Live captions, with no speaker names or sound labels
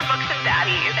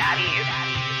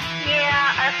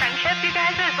Our friendship, you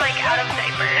guys, is like out of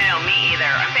diapers. I know, me either.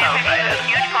 I'm so Fanfiction excited. is a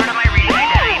huge part of my reading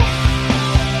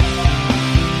identity.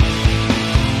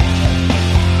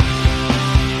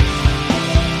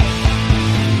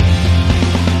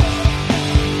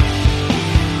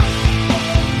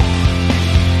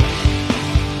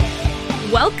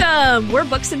 Welcome! We're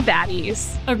Books and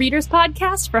Baddies, a reader's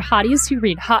podcast for hotties who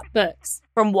read hot books.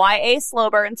 from YA slow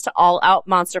burns to all-out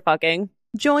monster fucking.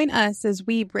 Join us as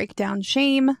we break down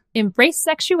shame, Embrace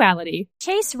sexuality.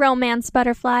 Chase romance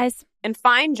butterflies. And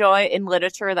find joy in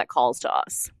literature that calls to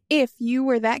us. if you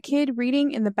were that kid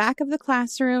reading in the back of the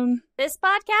classroom. This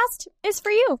podcast is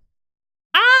for you.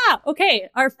 Okay,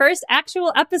 our first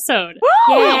actual episode.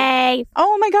 Yay!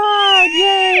 Oh my god,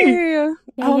 yay!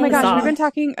 Oh my yay. gosh, Huzzah. we've been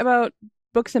talking about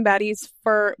Books and Baddies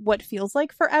for what feels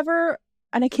like forever,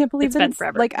 and I can't believe It's that been it's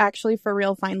forever. like actually for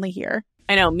real finally here.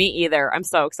 I know, me either. I'm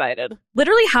so excited.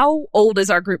 Literally, how old is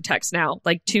our group text now?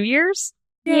 Like 2 years?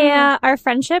 Yeah, our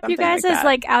friendship, you Something guys, like is that.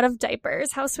 like out of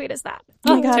diapers. How sweet is that?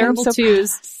 Oh my Oh, god, terrible I'm so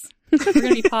twos. proud. We're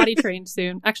going to be potty trained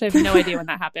soon. Actually, I have no idea when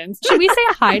that happens. Should we say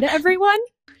hi to everyone?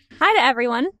 Hi to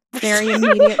everyone. Very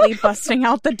immediately busting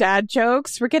out the dad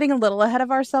jokes. We're getting a little ahead of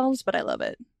ourselves, but I love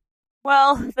it.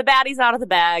 Well, the baddie's out of the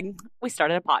bag. We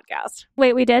started a podcast.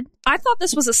 Wait, we did? I thought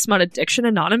this was a Smut Addiction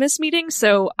Anonymous meeting,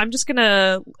 so I'll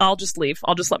just leave.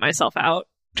 I'll just let myself out.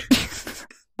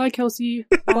 Hi, Kelsey.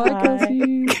 Bye,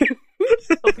 Kelsey.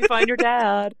 Hope you find your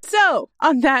dad. So,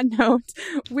 on that note,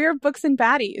 we're Books and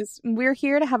Baddies. We're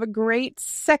here to have a great,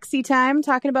 sexy time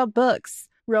talking about books.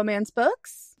 Romance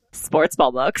books, Sports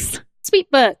ball books. Sweet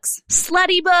books.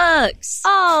 Slutty books!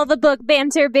 All the book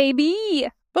banter, baby.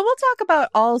 but we'll talk about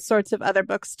all sorts of other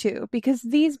books too, because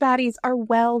these baddies are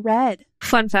well read.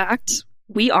 Fun fact,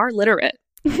 we are literate.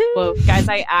 Whoa, guys,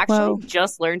 I actually Whoa.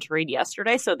 just learned to read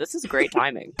yesterday, so this is great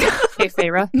timing. Hey,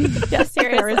 Feyre. Yeah,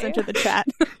 seriously. Sarah's into the chat.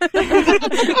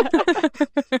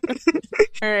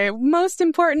 All right. Most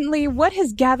importantly, what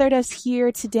has gathered us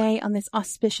here today on this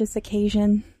auspicious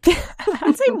occasion?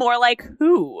 I'd say more like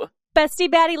who? Bestie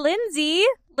baddie Lindsay.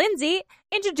 Lindsay,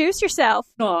 introduce yourself.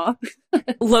 Aw.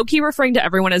 Low-key referring to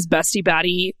everyone as bestie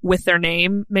baddie with their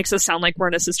name makes us sound like we're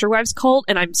in a Sister Wives cult,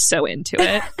 and I'm so into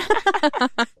it.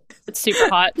 It's super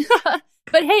hot.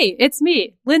 But hey, it's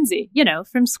me, Lindsay,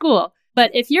 from school.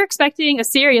 But if you're expecting a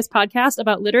serious podcast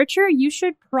about literature, you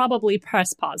should probably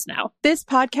press pause now. This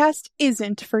podcast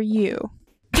isn't for you.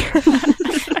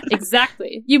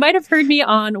 Exactly. You might have heard me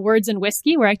on Words and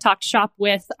Whiskey, where I talked shop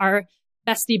with our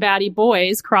bestie baddie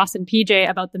boys, Cross and PJ,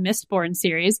 about the Mistborn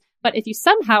series. But if you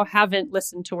somehow haven't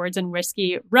listened to Words and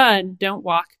Whiskey, run, don't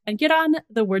walk, and get on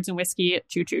the Words and Whiskey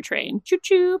choo-choo train.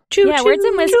 Choo-choo. Yeah, Choo-choo, Words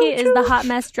and Whiskey choo-choo. is the hot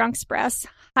mess drunk express.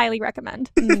 Highly recommend.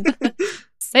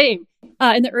 Same.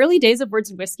 In the early days of Words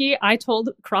and Whiskey, I told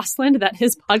Crossland that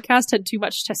his podcast had too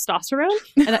much testosterone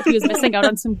and that he was missing out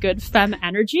on some good femme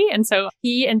energy. And so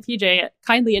he and PJ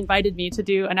kindly invited me to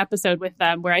do an episode with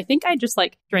them where I think I just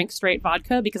drank straight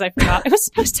vodka because I forgot I was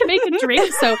supposed to make a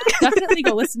drink. So definitely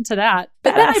go listen to that.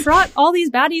 But then I brought all these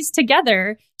baddies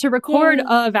together to record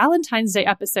a Valentine's Day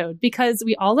episode because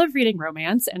we all love reading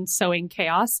romance and sowing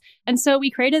chaos. And so we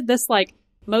created this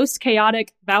most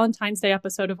chaotic Valentine's Day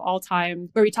episode of all time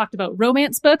where we talked about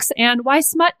romance books and why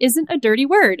smut isn't a dirty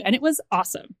word. And it was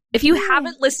awesome. If you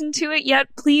haven't listened to it yet,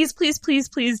 please, please, please,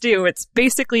 please do. It's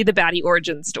basically the baddie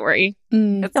origin story.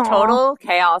 It's Aw. total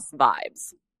chaos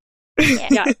vibes.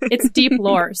 Yeah, it's deep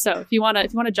lore. So if you want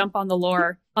to jump on the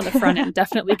lore on the front end,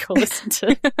 definitely go listen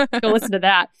to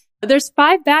that. There's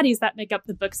 5 baddies that make up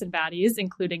the Books and Baddies,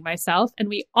 including myself, and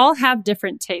we all have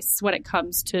different tastes when it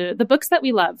comes to the books that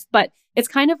we love. But it's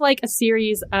kind of like a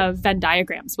series of Venn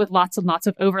diagrams with lots and lots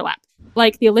of overlap,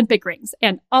 like the Olympic rings,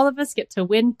 and all of us get to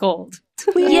win gold.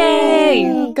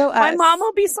 Yay! Go us. My mom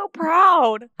will be so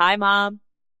proud. Hi, Mom.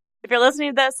 If you're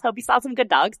listening to this, hope you saw some good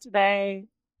dogs today.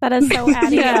 That is so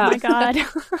Addie. Yeah. Oh my god.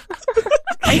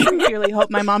 I sincerely hope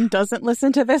my mom doesn't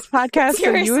listen to this podcast. So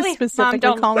you Seriously, specifically Mom,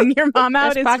 don't. calling your mom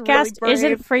out This is podcast really brave.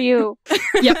 isn't for you.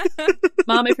 Yep.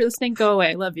 Mom, if you're listening, go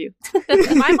away. Love you.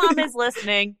 If my mom is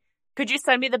listening, could you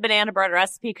send me the banana bread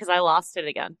recipe? Because I lost it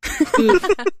again. Ooh,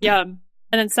 yum.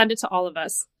 And then send it to all of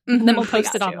us. And then we'll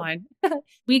post it got you. online.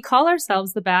 We call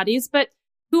ourselves the baddies, but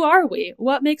who are we?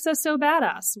 What makes us so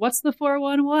badass? What's the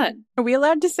 411? Are we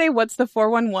allowed to say what's the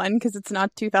 411 because it's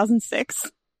not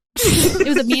 2006? It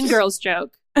was a Mean Girls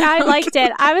joke. I liked it.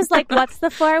 I was like, what's the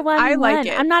 411? I like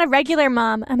it. I'm not a regular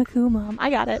mom. I'm a cool mom. I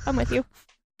got it. I'm with you.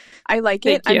 I like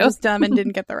Thank it. I'm you. just dumb and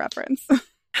didn't get the reference.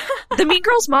 The Mean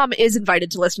Girls mom is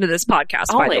invited to listen to this podcast,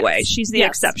 by the Always. way. She's the Yes.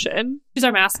 exception. She's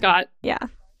our mascot. Yeah.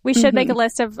 We should make Mhm. a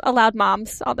list of allowed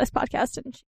moms on this podcast,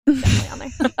 and she's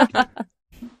definitely on there.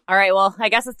 All right, well, I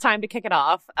guess it's time to kick it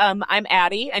off. I'm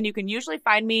Addie, and you can usually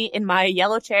find me in my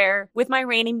yellow chair with my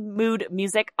rainy mood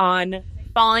music on,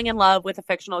 falling in love with a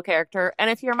fictional character. And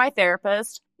if you're my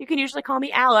therapist, you can usually call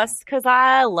me Alice, because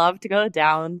I love to go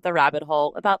down the rabbit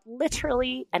hole about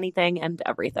literally anything and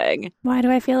everything. Why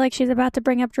do I feel like she's about to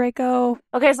bring up Draco?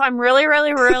 Okay, so I'm really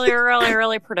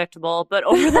predictable, but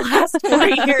over the last 4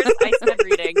 years I spent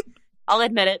reading, I'll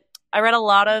admit it, I read a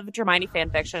lot of Hermione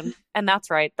fanfiction, and that's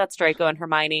right, that's Draco and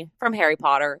Hermione from Harry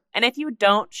Potter. And if you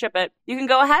don't ship it, you can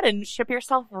go ahead and ship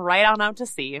yourself right on out to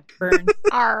sea. Burn.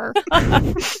 Arr.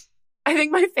 I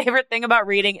think my favorite thing about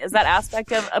reading is that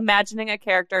aspect of imagining a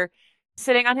character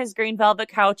sitting on his green velvet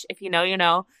couch, if you know, you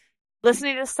know,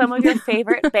 listening to some of your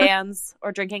favorite bands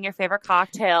or drinking your favorite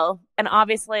cocktail. And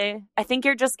obviously, I think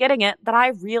you're just getting it that I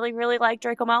really like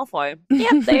Draco Malfoy.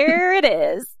 Yep, there it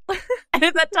is. And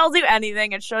if that tells you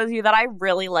anything, it shows you that I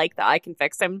really like the I can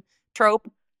fix him trope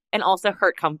and also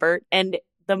hurt comfort. And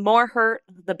the more hurt,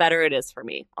 the better it is for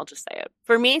me. I'll just say it.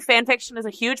 For me, fanfiction is a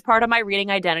huge part of my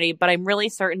reading identity, but I'm really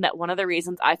certain that one of the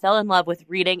reasons I fell in love with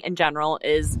reading in general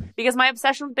is because my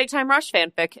obsession with Big Time Rush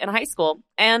fanfic in high school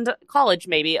and college,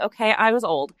 maybe. Okay, I was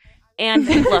old. And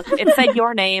look, it said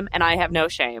your name, and I have no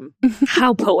shame.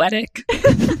 How poetic.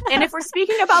 And if we're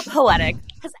speaking about poetic,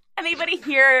 has anybody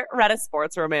here read a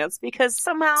sports romance? Because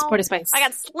somehow Sporty Spice. I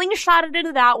got slingshotted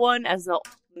into that one as the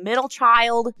middle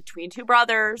child between two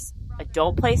brothers. I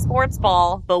don't play sports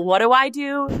ball, but what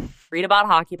do? Read about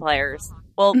hockey players.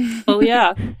 Well, Oh,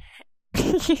 yeah.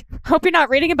 Hope you're not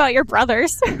reading about your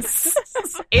brothers.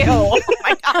 ew. Oh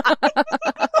my God.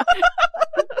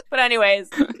 But anyways,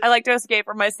 I like to escape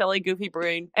from my silly, goofy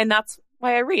brain, and that's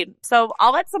why I read. So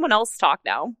I'll let someone else talk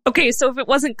now. Okay, so if it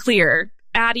wasn't clear,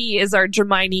 Addie is our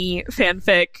Hermione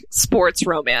fanfic sports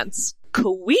romance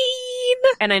queen.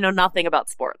 And I know nothing about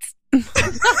sports.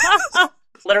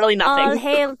 Literally nothing. All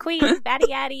hail Queen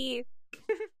Batty Addie.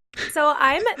 So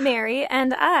I'm Mary,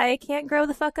 and I can't grow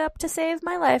the fuck up to save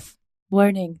my life.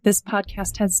 Warning, this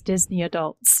podcast has Disney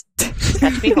adults.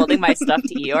 Catch me holding my stuffed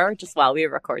Eeyore just while we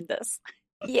record this.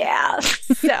 Yeah.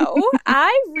 So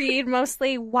I read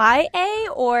mostly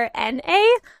YA or NA.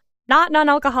 Not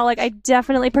non-alcoholic. I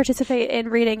definitely participate in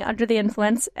reading under the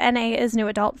influence. NA is new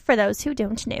adult for those who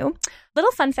don't know.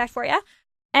 Little fun fact for you.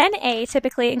 NA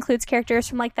typically includes characters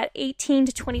from like that 18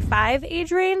 to 25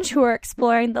 age range who are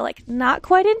exploring the like not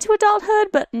quite into adulthood,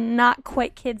 but not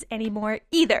quite kids anymore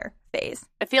either phase.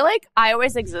 I feel like I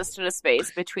always exist in a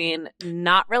space between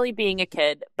not really being a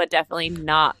kid, but definitely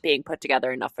not being put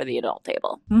together enough for the adult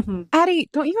table. Mm-hmm. Addie,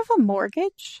 don't you have a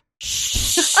mortgage?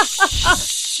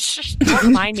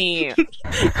 Don't mind me.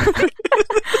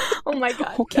 Oh my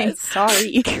God. Okay, guys.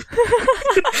 sorry.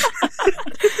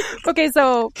 Okay,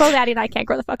 so both Addie and I can't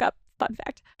grow the fuck up. Fun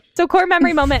fact. So core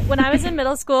memory moment. When I was in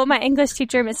middle school, my English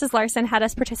teacher, Mrs. Larson, had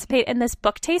us participate in this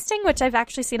book tasting, which I've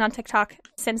actually seen on TikTok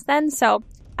since then. So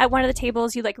at one of the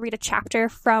tables, you like read a chapter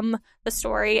from the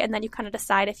story, and then you kind of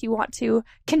decide if you want to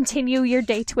continue your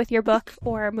date with your book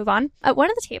or move on. At one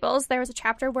of the tables, there was a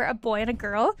chapter where a boy and a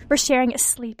girl were sharing a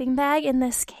sleeping bag in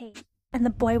this cave, and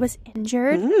the boy was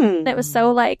injured. And it was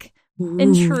so like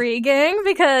intriguing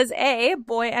because A,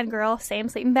 boy and girl, same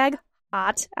sleeping bag,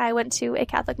 hot. I went to a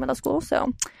Catholic middle school,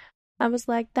 so I was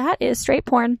like, that is straight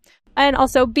porn. And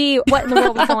also B, what in the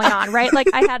world was going on, right? Like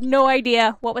I had no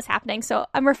idea what was happening. So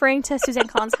I'm referring to Suzanne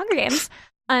Collins' Hunger Games.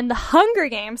 And the Hunger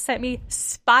Games sent me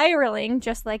spiraling,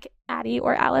 just like Addie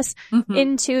or Alice,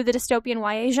 into the dystopian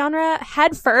YA genre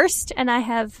head first, and I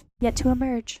have yet to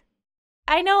emerge.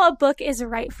 I know a book is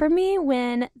right for me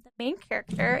when the main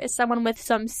character is someone with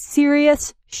some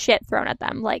serious shit thrown at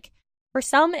them. Like, for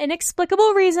some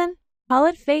inexplicable reason, call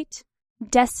it fate,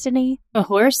 destiny. A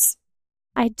horse?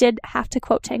 I did have to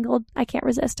quote Tangled. I can't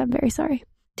resist. I'm very sorry.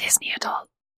 Disney adult.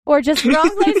 Or just wrong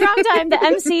place, wrong time. The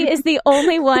MC is the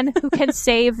only one who can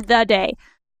save the day.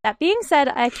 That being said,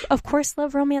 I, of course,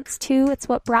 love romance too. It's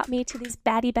what brought me to these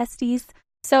baddie besties.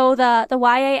 So the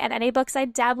YA and NA books I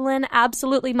dabble in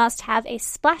absolutely must have a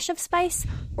splash of spice,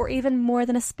 or even more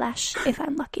than a splash if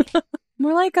I'm lucky.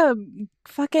 More like a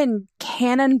fucking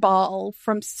cannonball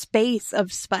from space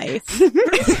of spice.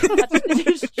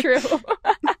 That's true.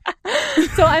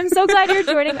 So I'm so glad you're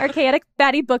joining our Chaotic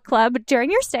Baddie Book Club.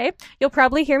 During your stay, you'll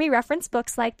probably hear me reference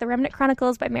books like The Remnant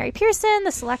Chronicles by Mary Pearson,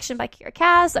 The Selection by Kira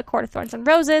Cass, A Court of Thorns and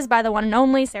Roses by the one and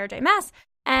only Sarah J. Maas,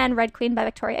 and Red Queen by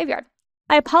Victoria Aveyard.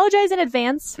 I apologize in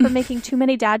advance for making too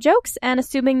many dad jokes and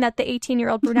assuming that the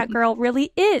 18-year-old brunette girl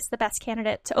really is the best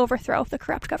candidate to overthrow the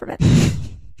corrupt government.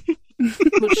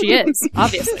 Well, she is,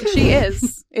 obviously. She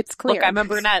is. It's clear. Look, I'm a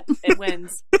brunette. It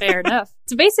wins. Fair enough.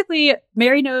 So basically,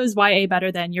 Mary knows YA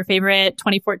better than your favorite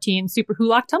 2014 Super Who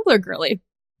Lock Tumblr girly.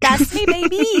 That's me,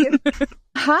 baby.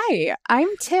 Hi, I'm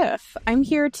Tiff. I'm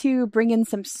here to bring in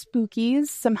some spookies,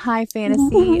 some high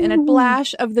fantasy, and a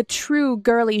splash of the true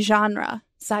girly genre,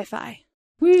 sci-fi.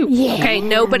 Woo. Yeah. Okay,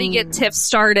 nobody get Tiff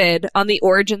started on the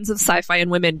origins of sci-fi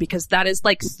and women because that is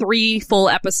like 3 full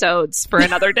episodes for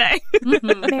another day.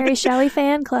 Mary Shelley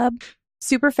fan club.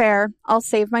 Super fair. I'll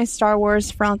save my Star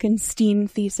Wars Frankenstein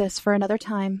thesis for another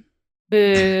time.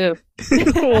 Boo.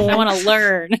 I want to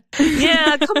learn.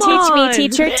 Yeah, come Teach on. me,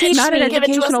 teacher, teach Not me. an Give it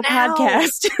to us educational now.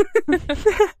 podcast.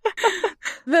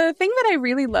 The thing that I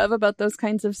really love about those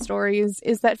kinds of stories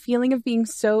is that feeling of being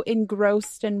so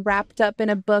engrossed and wrapped up in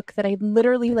a book that I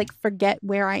literally like forget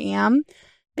where I am.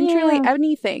 And truly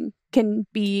anything can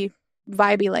be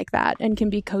vibey like that and can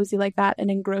be cozy like that and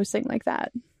engrossing like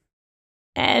that.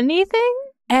 Anything?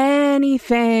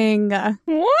 Anything.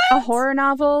 What? A horror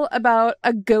novel about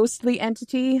a ghostly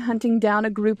entity hunting down a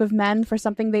group of men for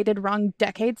something they did wrong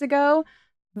decades ago?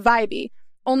 Vibey.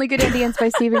 Only Good Indians by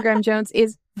Stephen Graham Jones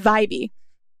is vibey.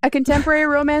 A contemporary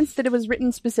romance that it was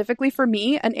written specifically for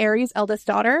me, an Aries' eldest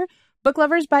daughter. Book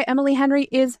Lovers by Emily Henry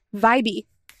is vibey.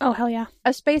 Oh, hell yeah.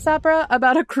 A space opera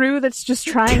about a crew that's just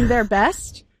trying their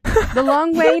best. The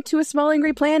Long Way to a Small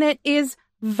Angry Planet is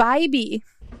vibey.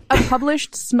 A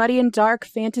published smutty and dark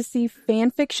fantasy fan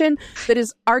fiction that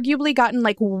has arguably gotten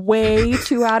like way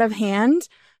too out of hand.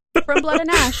 From Blood and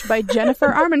Ash by Jennifer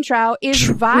Armentrout is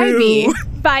vibey.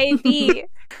 Vibey.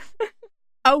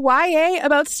 A YA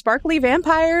about sparkly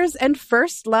vampires and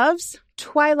first loves,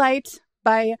 Twilight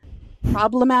by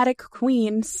problematic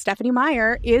queen Stephanie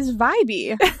Meyer is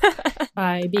vibey.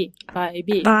 Vibey.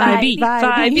 Vibey, vibey,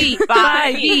 vibey,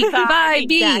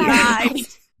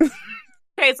 vibey.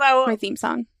 Okay, so My theme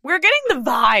song. we're getting the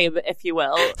vibe, if you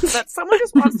will, that someone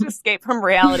just wants to escape from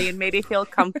reality and maybe feel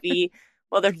comfy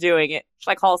while they're doing it.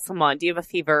 Should I call someone? Do you have a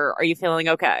fever? Are you feeling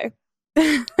okay?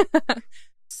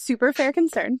 Super fair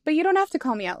concern, but you don't have to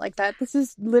call me out like that. This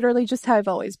is literally just how I've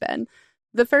always been.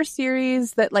 The first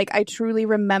series that like I truly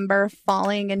remember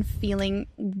falling and feeling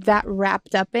that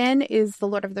wrapped up in is the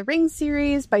Lord of the Rings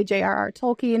series by J.R.R.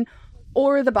 Tolkien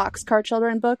or the Boxcar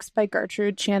Children books by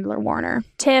Gertrude Chandler Warner.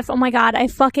 Tiff, oh my god, I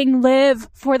fucking live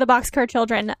for the Boxcar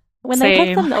Children. When they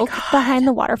Same. put the milk behind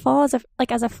the waterfall as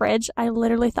a fridge, I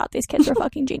literally thought these kids were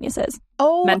fucking geniuses.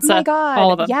 Oh Mensa, my god.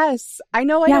 all of them. Yes. I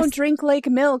know I Yes. don't drink lake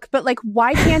milk, but like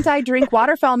why can't I drink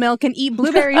waterfowl milk and eat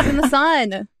blueberries in the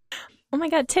sun? Oh my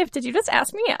god, Tiff, did you just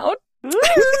ask me out?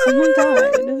 Oh my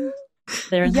god.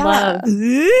 They're in Yeah. love.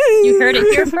 You heard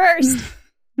it here first.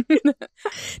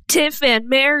 Tiff and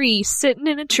Mary sitting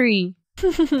in a tree.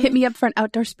 Hit me up for an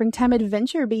outdoor springtime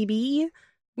adventure, baby.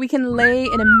 We can lay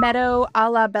in a meadow a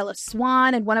la Bella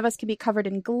Swan, and one of us can be covered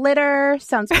in glitter.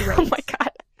 Sounds great. Oh my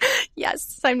god. Yes,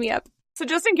 sign me up. So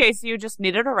just in case you just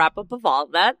needed a wrap up of all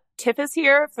of that, Tiff is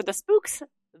here for the spooks,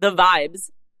 the vibes,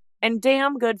 and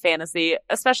damn good fantasy,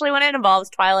 especially when it involves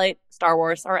Twilight, Star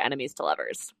Wars, or enemies to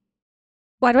lovers.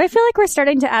 Why do I feel like we're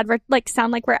starting to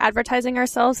sound like we're advertising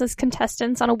ourselves as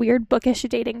contestants on a weird bookish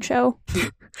dating show?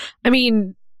 I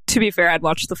mean, to be fair, I'd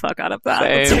watch the fuck out of that.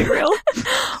 Let's Same. be real.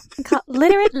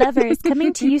 Literate Lovers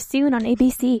coming to you soon on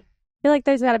ABC. I feel like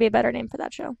there's got to be a better name for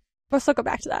that show. We'll still go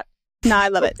back to that. Nah, I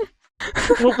love it.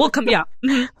 We'll come, yeah.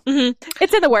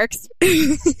 It's in the works.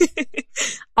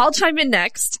 I'll chime in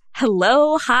next.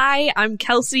 Hello, hi, I'm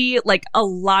Kelsey, like a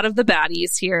lot of the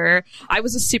baddies here. I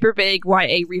was a super big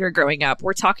YA reader growing up.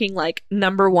 We're talking like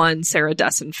 #1 Sarah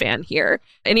Dessen fan here.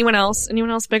 Anyone else? Anyone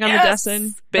else big on the Yes!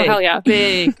 Dessen? Oh, Big, hell yeah.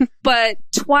 big. But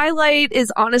Twilight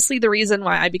is honestly the reason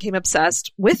why I became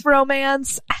obsessed with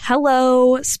romance.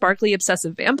 Hello, sparkly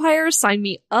obsessive vampires, sign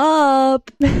me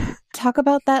up. Talk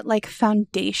about that like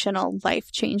foundational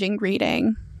life-changing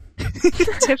reading.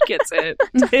 Tiff gets it.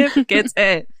 Tiff gets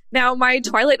it. Now, my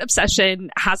Twilight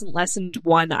obsession hasn't lessened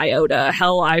one iota.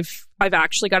 Hell, I've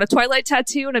actually got a Twilight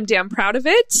tattoo, and I'm damn proud of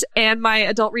it. And my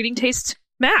adult reading taste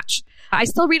match. I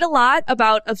still read a lot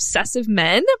about obsessive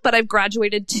men, but I've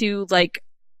graduated to like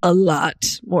a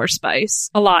lot more spice.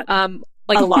 A lot.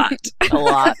 Like a lot. A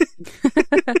lot.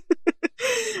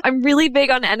 I'm really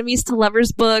big on enemies to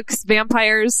lovers books,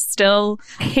 vampires still,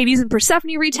 Hades and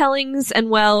Persephone retellings, and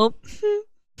well,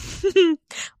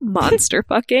 monster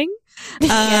fucking.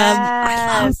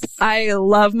 Yes. I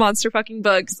love monster fucking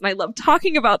books, and I love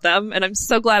talking about them, and I'm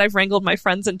so glad I've wrangled my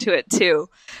friends into it too.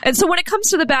 And so when it comes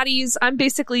to the baddies, I'm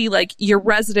basically like your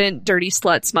resident dirty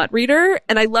slut smut reader,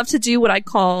 and I love to do what I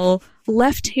call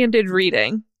left-handed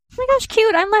reading. Oh my gosh,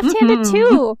 cute. I'm left-handed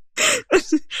too.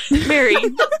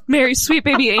 Mary, sweet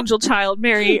baby angel child,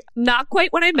 Mary, not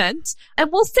quite what I meant.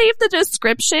 And we'll save the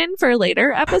description for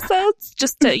later episodes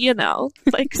just to,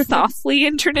 like softly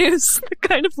introduce the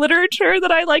kind of literature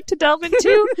that I like to delve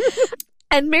into.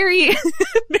 And Mary,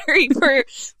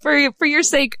 for your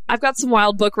sake, I've got some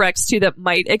wild book recs too that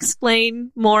might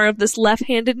explain more of this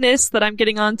left-handedness that I'm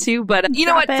getting onto. But you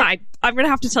know what? Fine. I'm going to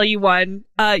have to tell you one.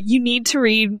 You need to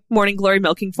read Morning Glory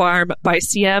Milking Farm by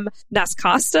C.M.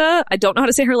 Nascosta. I don't know how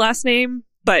to say her last name,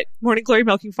 but Morning Glory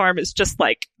Milking Farm is just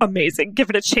like amazing. Give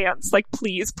it a chance. Like,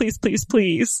 please, please, please,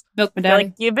 please. Milk I feel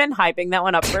like you've been hyping that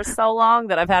one up for so long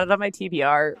that I've had it on my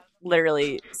TBR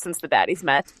literally since the Baddies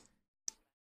met.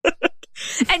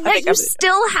 And yet you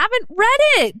still haven't read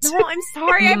it. No, I'm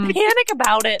sorry. I panic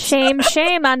about it. Shame,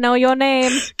 I know your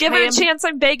name. Give it a chance.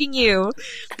 I'm begging you.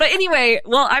 But anyway,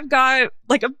 well, I've got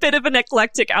like a bit of an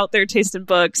eclectic out there taste in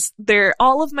books.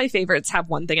 All of my favorites have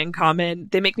one thing in common.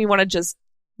 They make me want to just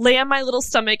lay on my little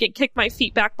stomach and kick my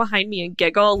feet back behind me and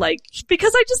giggle, like,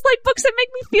 because I just like books that make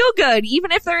me feel good,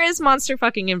 even if there is monster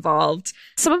fucking involved.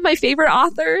 Some of my favorite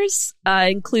authors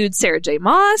include Sarah J.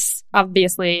 Maas.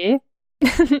 Obviously.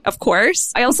 Of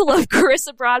course. I also love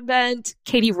Carissa Broadbent,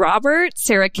 Katie Roberts,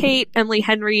 Sarah Kate, Emily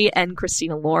Henry, and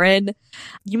Christina Lauren.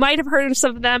 You might have heard of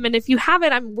some of them, and if you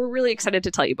haven't, we're really excited to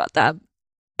tell you about them.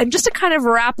 And just to kind of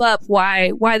wrap up why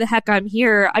the heck I'm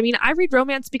here, I mean, I read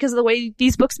romance because of the way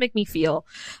these books make me feel.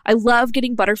 I love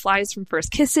getting butterflies from first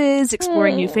kisses,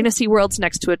 exploring new fantasy worlds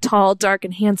next to a tall, dark,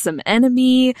 and handsome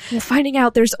enemy, finding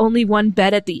out there's only one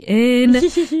bed at the inn,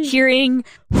 hearing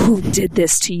who did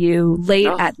this to you late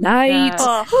at night.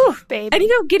 Baby.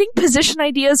 And, getting position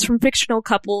ideas from fictional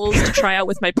couples to try out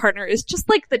with my partner is just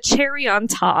like the cherry on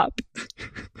top.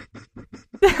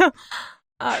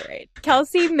 All right.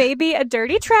 Kelsey may be a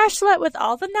dirty trashlet with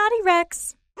all the naughty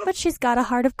wrecks, but she's got a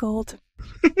heart of gold.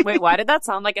 Wait, why did that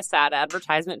sound like a sad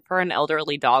advertisement for an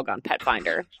elderly dog on Pet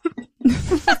Finder?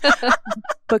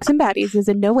 Books and Baddies is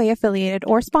in no way affiliated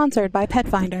or sponsored by Pet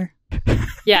Finder.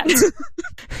 Yes.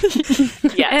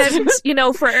 Yes. And,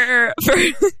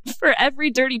 for every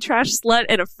dirty trash slut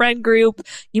in a friend group,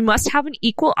 you must have an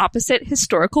equal opposite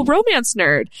historical romance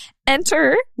nerd.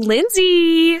 Enter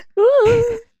Lindsay.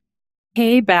 Ooh.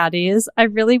 Hey, baddies. I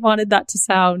really wanted that to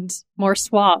sound more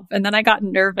suave, and then I got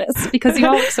nervous because you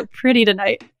all look so pretty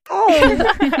tonight.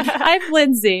 I'm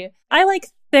Lindsay. I like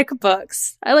thick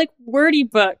books. I like wordy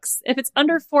books. If it's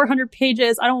under 400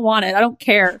 pages, I don't want it. I don't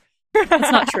care.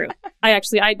 That's not true.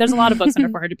 There's a lot of books under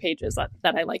 400 pages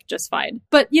that I like just fine.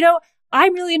 But,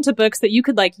 I'm really into books that you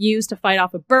could use to fight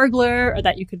off a burglar, or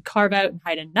that you could carve out and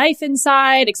hide a knife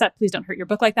inside, except please don't hurt your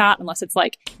book like that unless it's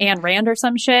like Ayn Rand or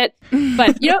some shit.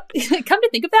 But, come to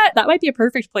think of that might be a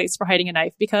perfect place for hiding a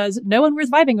knife because no one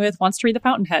worth vibing with wants to read The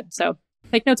Fountainhead. So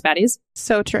take notes, baddies.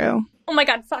 So true. Oh my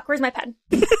god, fuck, where's my pen?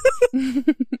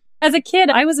 As a kid,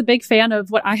 I was a big fan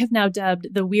of what I have now dubbed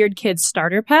the Weird Kids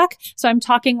starter pack. So I'm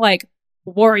talking like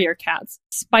Warrior Cats,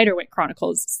 Spiderwick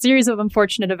Chronicles, Series of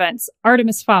Unfortunate Events,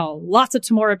 Artemis Fowl, lots of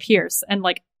Tamora Pierce, and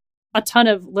like a ton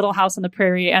of Little House on the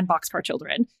Prairie and Boxcar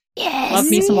Children. Yes. Love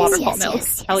me some Waterfall Milk.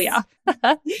 Yes. Hell yeah.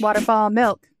 Waterfall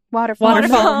milk.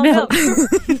 Waterfall milk.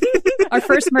 Our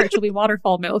first merch will be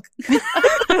Waterfall Milk.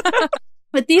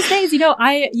 But these days,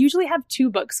 I usually have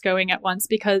 2 books going at once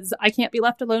because I can't be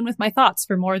left alone with my thoughts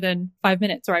for more than 5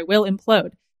 minutes or I will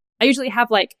implode. I usually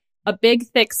have like a big,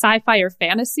 thick sci-fi or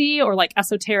fantasy or like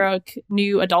esoteric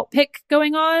new adult pick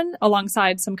going on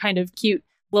alongside some kind of cute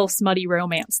little smutty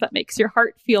romance that makes your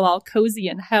heart feel all cozy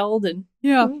and held. And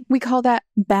yeah, we call that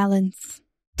balance.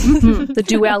 The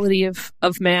duality of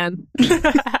man.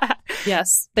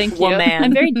 Yes, thank you. Woman.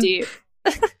 I'm very deep.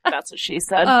 That's what she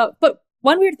said. But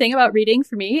one weird thing about reading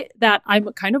for me that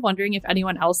I'm kind of wondering if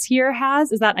anyone else here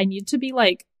has is that I need to be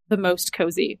like the most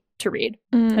cozy to read.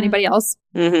 Anybody else?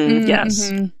 Mm-hmm.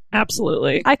 Yes,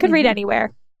 absolutely. I could read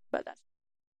anywhere, but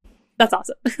that's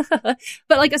awesome.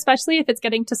 But like, especially if it's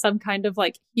getting to some kind of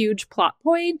like huge plot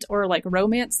point or like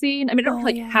romance scene. I mean, I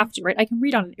don't have to, right? I can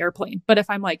read on an airplane, but if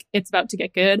I'm like, it's about to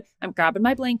get good, I'm grabbing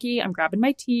my blankie, I'm grabbing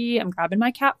my tea, I'm grabbing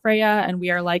my cat Freya, and we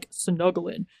are like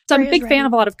snuggling. So I'm a big fan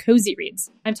of a lot of cozy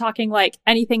reads. I'm talking like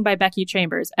anything by Becky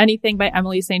Chambers, anything by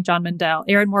Emily St. John Mandel,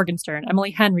 Erin Morgenstern, Emily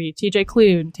Henry, TJ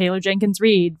Klune, Taylor Jenkins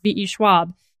Reid, V.E.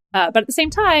 Schwab. But at the same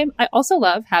time, I also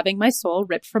love having my soul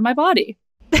ripped from my body.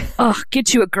 Oh,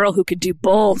 get you a girl who could do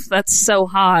both. That's so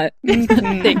hot.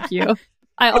 Thank you.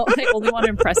 I only want to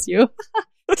impress you.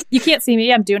 You can't see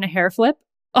me. I'm doing a hair flip.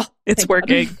 Oh, it's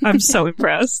working. I'm so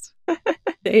impressed.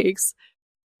 Thanks.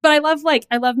 But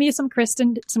I love me some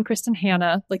Kristen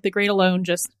Hanna. Like The Great Alone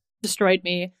just destroyed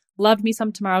me. Loved me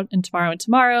some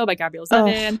Tomorrow by Gabrielle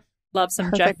Zevin. Love some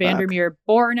Perfect Jeff book. Vandermeer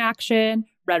Born action,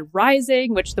 Red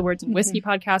Rising, which the Words and Whiskey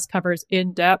podcast covers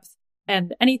in depth,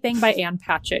 and anything by Ann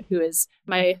Patchett, who is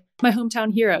my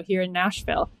hometown hero here in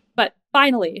Nashville. But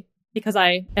finally, because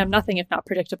I am nothing if not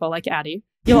predictable like Addie,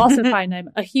 you'll also find I'm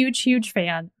a huge, huge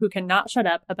fan who cannot shut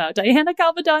up about Diana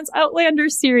Gabaldon's Outlander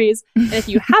series. And if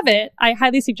you haven't, I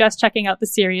highly suggest checking out the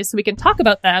series so we can talk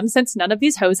about them, since none of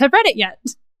these hoes have read it yet.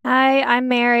 Hi, I'm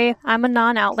Mary. I'm a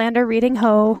non-Outlander reading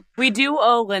hoe. We do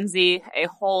owe Lindsay a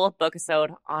whole book episode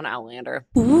on Outlander.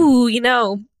 Ooh, you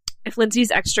know, if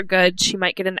Lindsay's extra good, she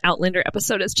might get an Outlander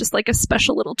episode as just like a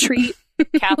special little treat.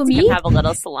 Cats Me? can have a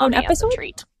little salami An as a episode?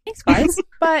 treat. Thanks, guys.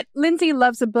 But Lindsay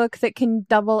loves a book that can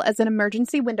double as an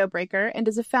emergency window breaker and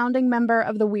is a founding member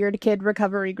of the Weird Kid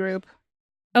Recovery Group.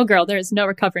 Oh, girl, there is no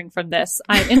recovering from this.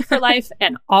 I'm in for life,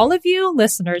 and all of you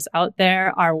listeners out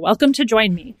there are welcome to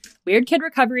join me. Weird Kid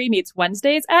Recovery meets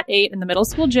Wednesdays at 8 in the middle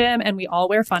school gym, and we all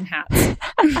wear fun hats.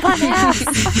 Fun hats.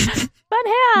 Fun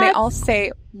hats. They all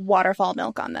say waterfall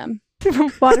milk on them.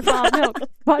 Waterfall milk.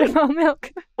 Waterfall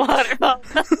milk. Waterfall.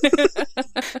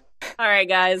 All right,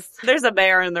 guys. There's a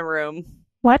bear in the room.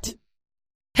 What?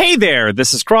 Hey there,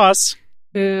 this is Cross,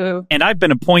 Ooh. and I've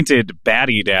been appointed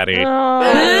Baddie Daddy.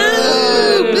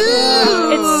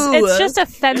 It's just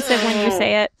offensive when you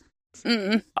say it.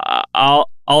 Mm.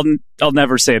 I'll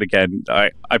never say it again.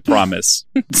 I promise.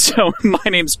 So my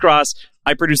name's Cross.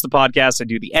 I produce the podcast. I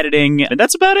do the editing, and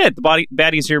that's about it. The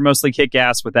baddies here mostly kick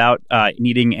ass without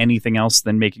needing anything else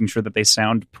than making sure that they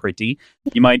sound pretty.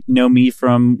 You might know me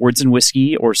from Words and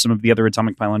Whiskey or some of the other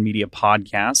Atomic Pylon Media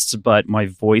podcasts, but my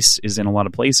voice is in a lot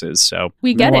of places. So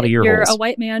We I'm in get a lot it. of ear You're holes. a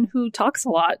white man who talks a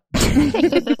lot.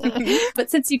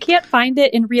 But since you can't find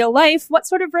it in real life, what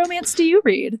sort of romance do you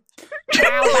read?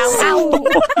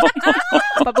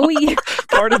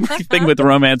 Part of my thing with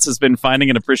romance has been finding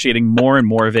and appreciating more and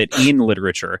more of it in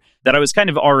literature that I was kind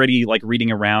of already like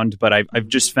reading around, but I've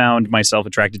just found myself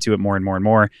attracted to it more and more and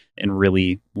more and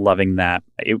really loving that.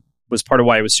 It was part of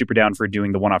why I was super down for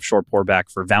doing the one-off short pour back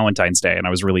for Valentine's Day, and I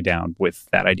was really down with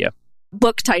that idea.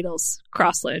 Book titles,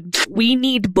 Crossland. We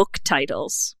need book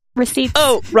titles. Receipts.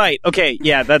 Oh, right. Okay.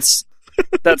 Yeah, that's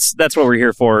what we're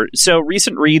here for. So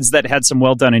recent reads that had some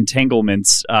well-done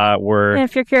entanglements were... And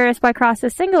if you're curious why Cross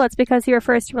is single, it's because he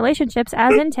refers to relationships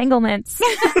as entanglements.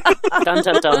 Dun,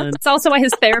 dun, dun. It's also why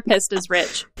his therapist is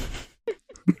rich.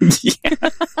 Yeah,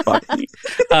 fuck me.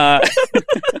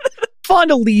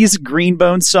 Fonda Lee's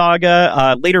Greenbone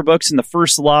Saga, later books in The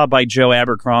First Law by Joe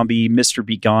Abercrombie, Mr.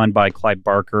 Be Gone by Clive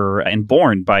Barker, and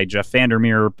Born by Jeff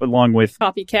Vandermeer, along with...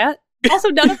 Copycat. Also,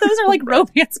 none of those are like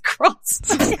romance cross.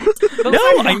 No,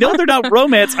 I know they're not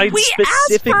romance. I We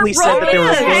specifically asked for said that they were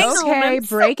romance. books. Okay,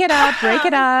 break it up, break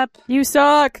it up. You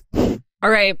suck. All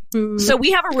right. So we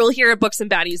have a rule here at Books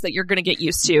and Baddies that you're going to get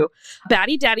used to.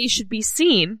 Baddie Daddy should be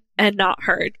seen and not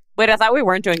heard. Wait, I thought we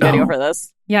weren't doing video for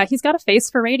this. Yeah, he's got a face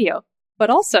for radio,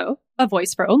 but also a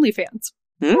voice for OnlyFans.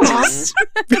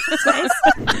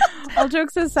 All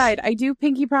jokes aside, I do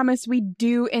pinky promise we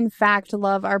do in fact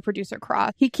love our producer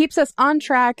Cross. He keeps us on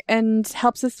track and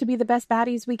helps us to be the best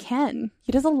baddies we can.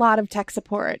 He does a lot of tech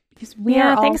support because we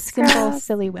Yeah, are all thanks, simple, Cross.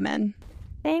 silly women.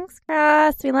 Thanks,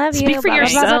 Cross. We love you. Speak for Blah, blah, blah,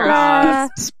 yourself. blah, blah.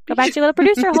 Go back to your little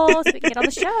producer hole so we can get on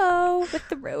the show with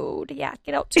the road. Yeah,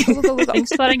 get out. Go, go, go, go, go. Thanks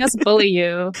for letting us bully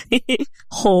you.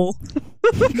 Hole.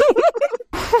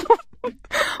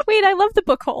 Wait, I love the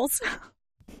book holes.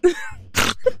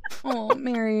 Oh,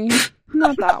 Mary,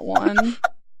 not that one.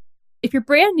 If you're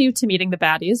brand new to meeting the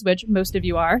baddies, which most of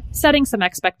you are, setting some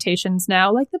expectations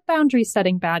now, like the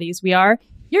boundary-setting baddies we are,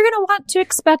 you're going to want to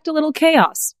expect a little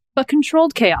chaos, but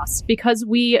controlled chaos, because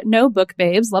we know book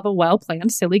babes love a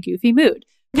well-planned, silly, goofy mood.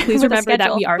 Please With a remember that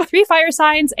schedule. we are 3 fire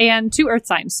signs and 2 earth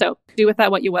signs, so do with that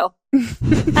what you will.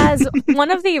 As one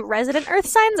of the resident earth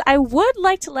signs, I would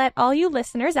like to let all you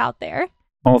listeners out there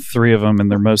All 3 of them,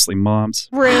 and they're mostly moms.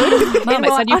 rude. Mom,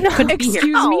 I said you couldn't be here.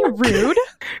 Excuse me, rude.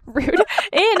 rude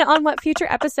in on what future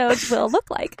episodes will look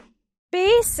like.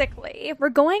 Basically, we're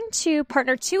going to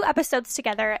partner 2 episodes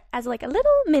together as like a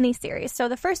little mini series. So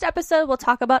the first episode will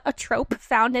talk about a trope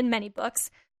found in many books.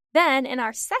 Then in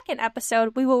our second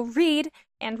episode, we will read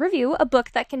and review a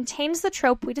book that contains the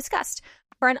trope we discussed.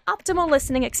 For an optimal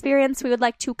listening experience, we would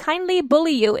like to kindly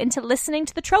bully you into listening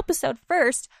to the trope episode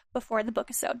first before the book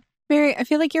episode. Mary, I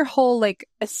feel like your whole like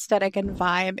aesthetic and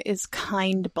vibe is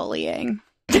kind bullying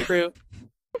True.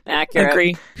 Accurate.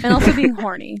 Agree. and also being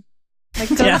horny. Like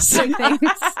those Yes. two things.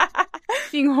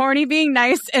 Being horny, being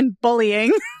nice, and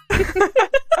bullying.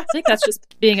 I think that's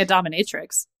just being a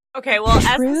dominatrix. Okay, well, as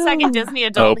the True. second Disney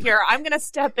adult Oh. here, I'm going to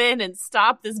step in and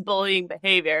stop this bullying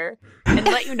behavior and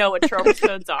and let you know what trope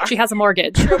episodes are. She has a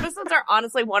mortgage. Trope episodes are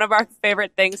honestly one of our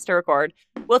favorite things to record.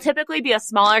 We'll typically be a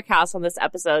smaller cast on this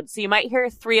episode, so you might hear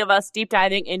 3 of us deep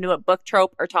diving into a book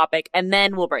trope or topic, and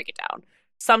then we'll break it down.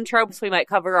 Some tropes we might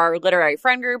cover are literary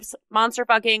friend groups, monster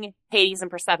fucking, Hades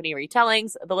and Persephone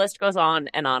retellings, the list goes on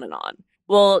and on and on.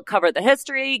 We'll cover the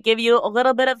history, give you a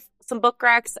little bit of some book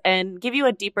cracks, and give you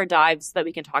a deeper dive so that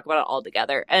we can talk about it all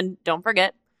together. And don't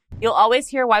forget, you'll always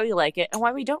hear why we like it and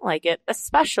why we don't like it,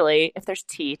 especially if there's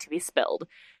tea to be spilled.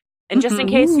 And just in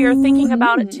case you're thinking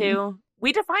about it too,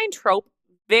 we define trope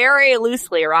very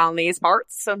loosely around these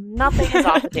parts, so nothing is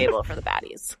off the table for the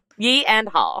baddies. Ye and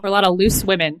haw. We're a lot of loose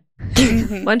women.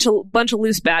 bunch of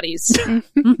loose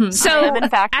baddies. So, I am, in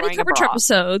fact, Addie wearing a covered bra. trope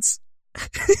episodes.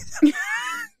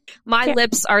 My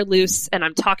lips are loose, and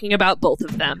I'm talking about both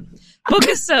of them.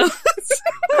 Bookisodes.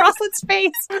 Crossland's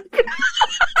face.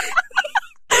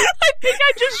 I think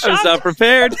I just I was shot. not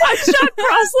prepared. I shot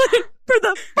Crossland for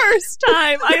the first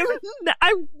time.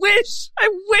 I wish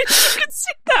you could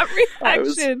see that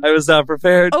reaction. I was not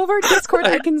prepared. Over Discord,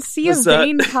 I can see a Was that-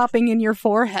 vein popping in your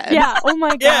forehead. Yeah. Oh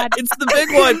my Yeah, god. it's the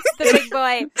big one. The big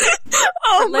boy.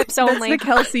 Oh, Lips That's only. the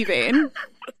Kelsey vein.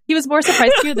 He was more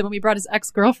surprised too than when we brought his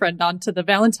ex-girlfriend onto the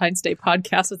Valentine's Day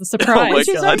podcast as a surprise. Oh my Which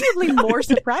is God. arguably more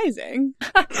surprising.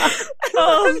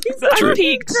 I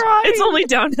peaked. It's only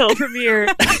downhill from here.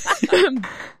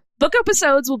 Book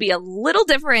episodes will be a little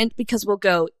different because we'll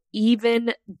go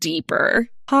even deeper.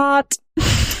 Hot.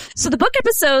 So the book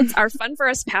episodes are fun for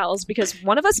us pals because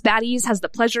one of us baddies has the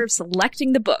pleasure of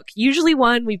selecting the book, usually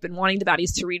one we've been wanting the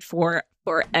baddies to read for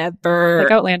forever.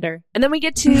 Like Outlander. And then we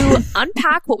get to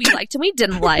unpack what we liked and we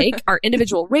didn't like, our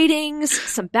individual ratings,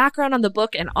 some background on the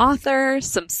book and author,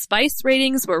 some spice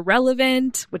ratings were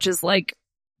relevant, which is like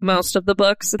most of the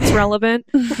books, it's relevant.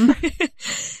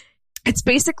 It's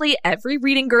basically every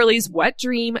reading girlie's wet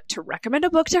dream to recommend a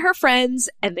book to her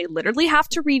friends, and they literally have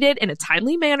to read it in a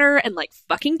timely manner and like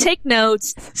fucking take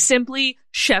notes. Simply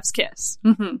chef's kiss.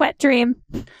 Mm-hmm. Wet dream.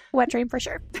 Wet dream for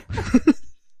sure.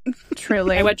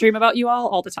 Truly. I wet dream about you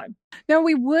all the time. No,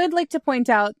 we would like to point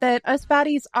out that us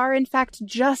baddies are in fact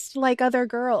just like other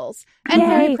girls. And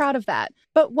very Yay. proud of that.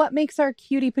 But what makes our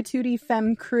cutie patootie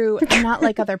femme crew not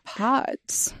like other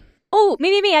pods? Oh,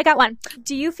 me, I got one.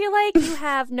 Do you feel like you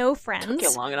have no friends, Took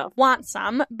you long enough. want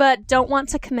some, but don't want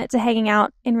to commit to hanging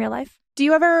out in real life? Do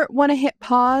you ever want to hit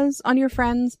pause on your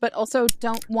friends, but also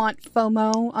don't want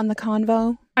FOMO on the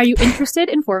convo? Are you interested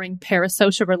in forming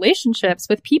parasocial relationships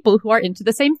with people who are into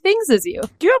the same things as you?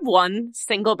 Do you have one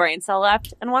single brain cell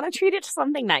left and want to treat it to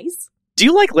something nice? Do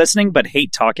you like listening but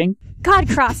hate talking? God,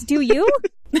 Cross, do you?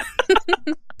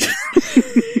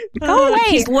 Go away.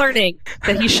 He's learning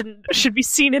that he should be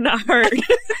seen and not heard.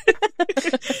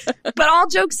 But all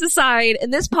jokes aside, in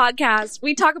this podcast,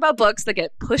 we talk about books that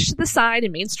get pushed to the side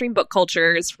in mainstream book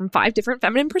cultures from 5 different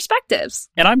feminine perspectives.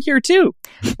 And I'm here too.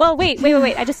 Well, wait.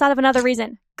 I just thought of another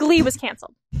reason. Glee was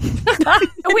canceled. Oh,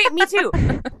 wait, me too.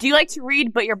 Do you like to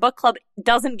read, but your book club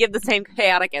doesn't give the same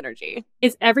chaotic energy?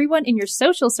 Is everyone in your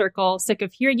social circle sick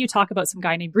of hearing you talk about some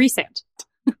guy named Bresant?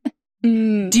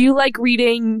 Do you like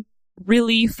reading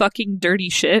really fucking dirty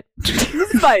shit?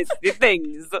 Spicy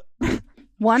things.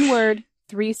 One word,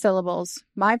 3 syllables.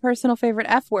 My personal favorite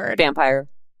F word. Vampire.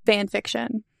 Fan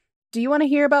fiction. Do you want to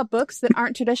hear about books that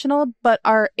aren't traditional, but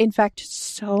are in fact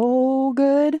so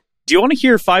good? Do you want to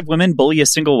hear 5 women bully a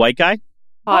single white guy?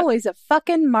 Hot. Always a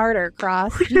fucking martyr,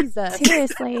 Cross. Jesus.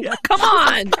 Seriously. Come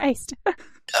on! Christ.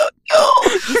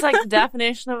 He's like the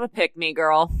definition of a pick-me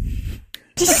girl.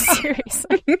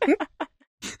 Seriously.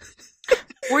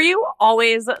 Were you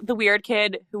always the weird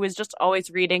kid who was just always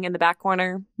reading in the back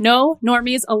corner? No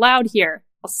normies allowed here.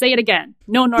 I'll say it again.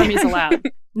 No normies allowed.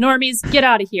 Normies, get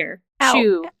out of here. Ow.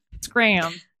 Shoo.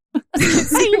 Scram.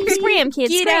 Scram,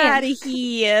 kids. Scram. of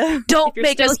here. Don't If you're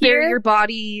make still us bury here- your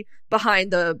body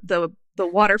behind the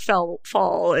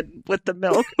waterfall and with the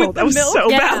milk. Oh, that was so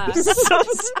Yeah. bad. So sorry.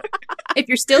 If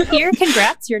you're still here,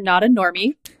 congrats. You're not a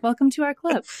normie. Welcome to our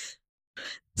club.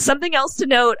 Something else to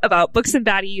note about Books and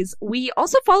Baddies, we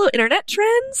also follow internet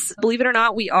trends. Believe it or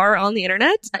not, we are on the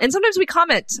internet. And sometimes we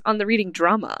comment on the reading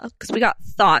drama because we got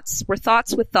thoughts. We're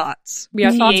thoughts with thoughts. We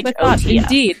are thoughts with thoughts. THOTF.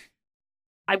 Indeed.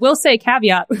 I will say,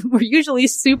 caveat, we're usually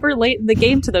super late in the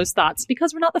game to those thoughts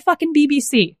because we're not the fucking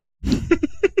BBC.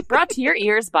 Brought to your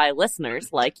ears by listeners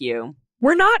like you.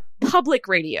 We're not public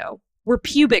radio. We're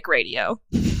pubic radio.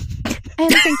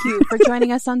 And thank you for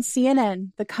joining us on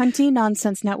CNN, the Cunty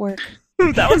Nonsense Network.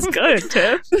 That was good,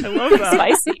 Tiff. I love that.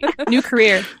 Spicy. New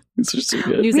career. These are so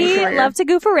good. New We career. love to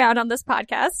goof around on this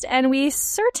podcast, and we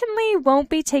certainly won't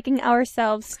be taking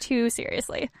ourselves too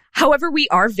seriously. However, we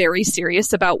are very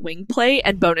serious about wing play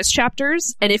and bonus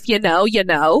chapters. And if you know, you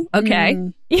know.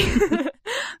 Okay.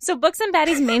 So Books and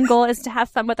Baddies' main goal is to have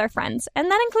fun with our friends, and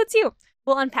that includes you.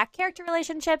 We'll unpack character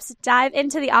relationships, dive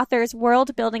into the author's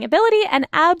world-building ability, and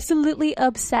absolutely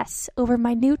obsess over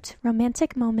minute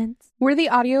romantic moments. We're the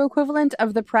audio equivalent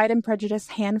of the Pride and Prejudice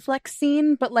hand flex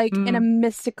scene, but like in a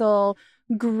mystical,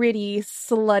 gritty,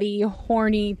 slutty,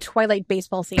 horny Twilight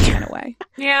baseball scene kind of way.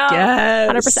 Yeah. Yes.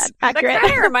 100% That accurate.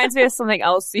 kind of reminds me of something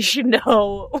else you should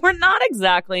know. We're not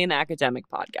exactly an academic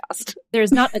podcast.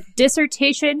 There's not a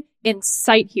dissertation in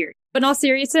sight here. But in all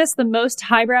seriousness, the most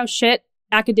highbrow shit,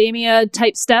 academia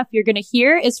type stuff you're going to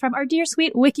hear is from our dear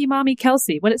sweet wiki mommy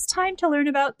Kelsey when it's time to learn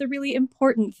about the really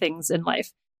important things in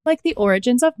life, like the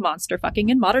origins of monster fucking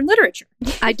in modern literature.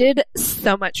 I did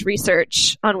so much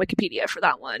research on Wikipedia for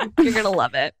that one. You're going to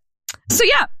love it. So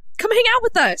yeah, come hang out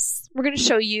with us. We're going to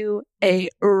show you a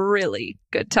really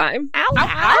good time.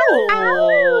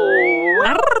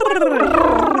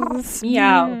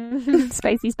 Meow.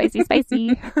 Spicy, spicy,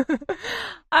 spicy.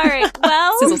 All right,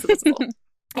 well. Sizzle, sizzle, sizzle.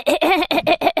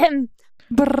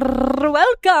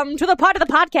 Welcome to the part of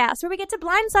the podcast where we get to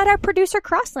blindside our producer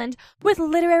Crossland with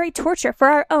literary torture for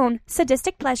our own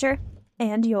sadistic pleasure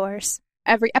and yours.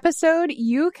 Every episode,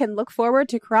 you can look forward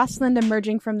to Crossland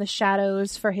emerging from the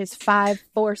shadows for his 5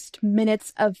 forced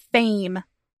minutes of fame.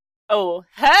 Oh,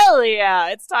 hell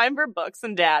yeah. It's time for Books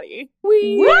and Daddy.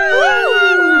 Woo!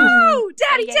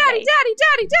 Daddy, daddy, daddy,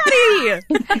 daddy, daddy!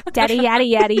 Daddy,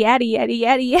 yaddy, yaddy, yaddy, yaddy,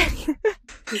 yaddy, yaddy.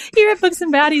 Here at Books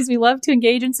and Baddies, we love to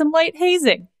engage in some light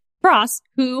hazing. Cross,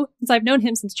 who, since I've known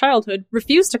him since childhood,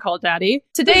 refused to call Daddy,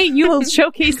 today you will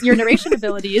showcase your narration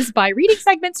abilities by reading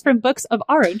segments from books of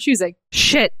our own choosing.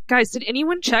 Shit. Guys, did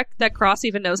anyone check that Cross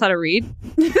even knows how to read?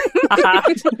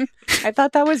 I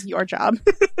thought that was your job.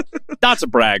 Not to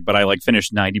brag, but I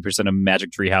finished 90% of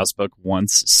Magic Tree House book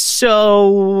once,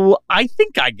 so I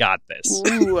think I got this.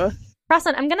 Ooh.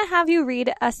 Crossland, I'm going to have you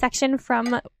read a section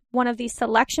from one of these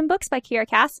selection books by Kiera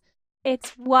Cass.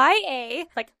 It's YA,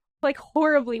 like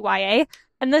horribly YA.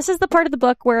 And this is the part of the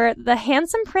book where the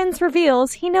handsome prince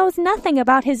reveals he knows nothing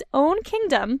about his own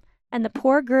kingdom, and the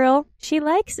poor girl, she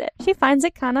likes it. She finds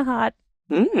it kind of hot.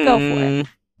 Go for it.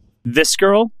 This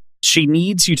girl, she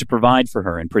needs you to provide for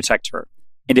her and protect her.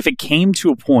 And if it came to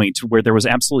a point where there was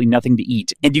absolutely nothing to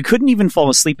eat, and you couldn't even fall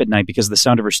asleep at night because the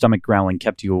sound of her stomach growling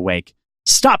kept you awake,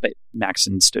 stop it!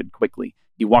 Maxon stood quickly.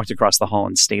 He walked across the hall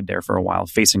and stayed there for a while,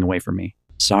 facing away from me.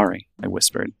 Sorry, I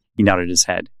whispered. He nodded his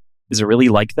head. Is it really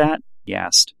like that? He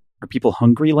asked. Are people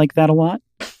hungry like that a lot?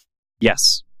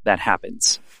 Yes, that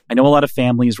happens. I know a lot of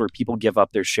families where people give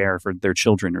up their share for their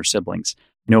children or siblings.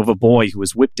 I know of a boy who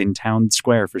was whipped in town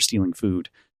square for stealing food.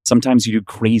 Sometimes you do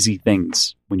crazy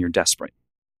things when you're desperate.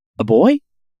 A boy?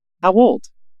 How old?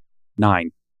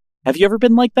 9. Have you ever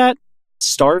been like that?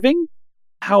 Starving?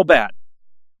 How bad?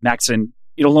 Maxon,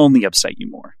 it'll only upset you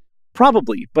more.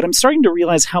 Probably, but I'm starting to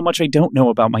realize how much I don't know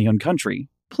about my own country.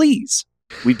 Please.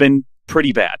 We've been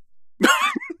pretty bad.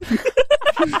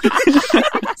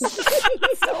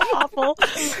 So awful.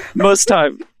 Most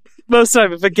time,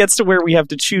 if it gets to where we have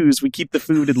to choose, we keep the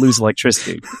food and lose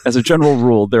electricity. As a general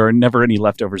rule, there are never any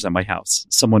leftovers at my house.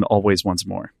 Someone always wants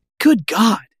more. Good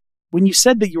God. When you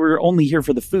said that you were only here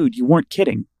for the food, you weren't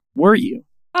kidding, were you?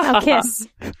 Now kiss.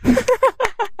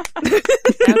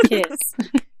 Now kiss.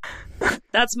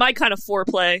 That's my kind of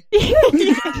foreplay.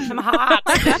 I'm hot.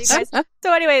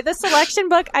 So anyway, the selection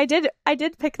book, I did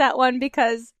pick that one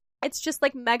because it's just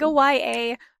mega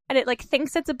YA, and it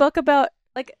thinks it's a book about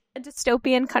a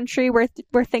dystopian country where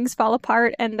things fall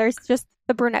apart and there's just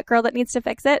the brunette girl that needs to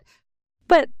fix it.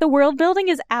 But the world building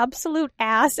is absolute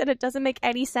ass and it doesn't make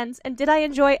any sense. And did I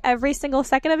enjoy every single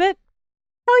second of it?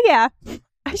 Hell yeah.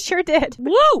 I sure did.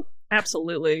 Woo!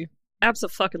 Absolutely.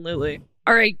 Abso-fucking-lutely.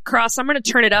 All right, Cross, I'm going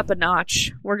to turn it up a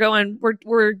notch. We're going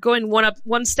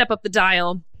one step up the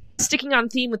dial. Sticking on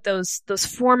theme with those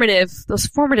formative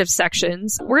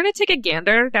sections, we're going to take a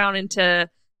gander down into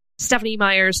Stephanie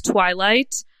Meyer's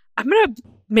Twilight. I'm going to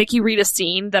make you read a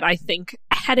scene that I think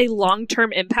had a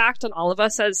long-term impact on all of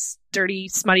us as dirty,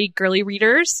 smutty, girly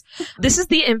readers. This is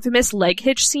the infamous leg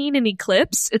hitch scene in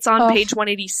Eclipse. It's on page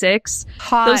 186.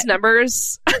 Hot. Those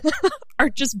numbers are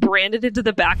just branded into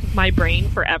the back of my brain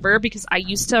forever because I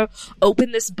used to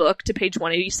open this book to page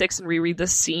 186 and reread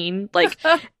this scene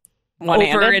over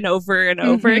and over and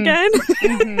over again.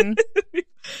 Mm-hmm.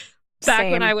 Back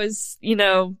Same. when I was,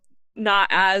 not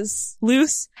as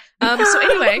loose. So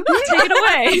anyway, take it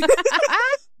away.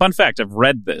 Fun fact, I've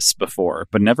read this before,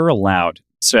 but never aloud.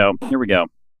 So, here we go.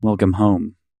 Welcome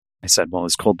home, I said while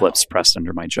his cold lips pressed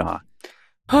under my jaw.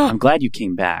 I'm glad you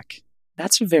came back.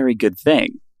 That's a very good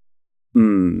thing.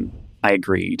 I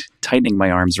agreed, tightening my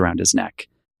arms around his neck.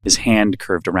 His hand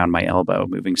curved around my elbow,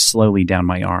 moving slowly down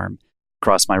my arm,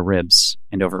 across my ribs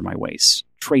and over my waist,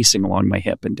 tracing along my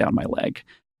hip and down my leg,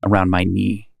 around my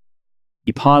knee.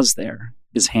 He paused there,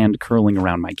 his hand curling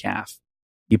around my calf.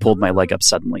 He pulled my leg up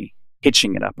suddenly,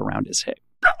 hitching it up around his hip.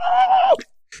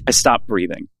 I stopped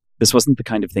breathing. This wasn't the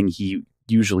kind of thing he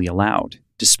usually allowed.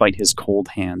 Despite his cold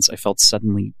hands, I felt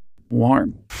suddenly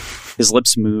warm. His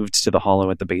lips moved to the hollow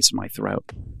at the base of my throat.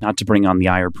 Not to bring on the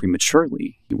ire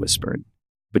prematurely, he whispered,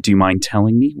 but do you mind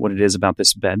telling me what it is about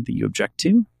this bed that you object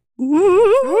to?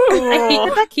 I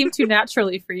hate that came too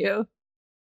naturally for you.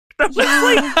 I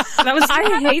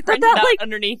hate that like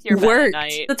underneath your worked. bed at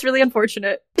night. That's really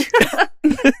unfortunate.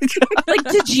 Like,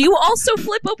 did you also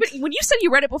flip open? When you said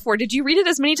you read it before, did you read it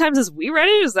as many times as we read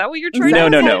it? Is that what you're trying No,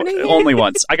 to no, no. Only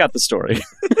once. I got the story.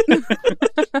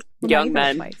 Young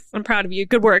men. I'm proud of you.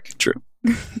 Good work. True.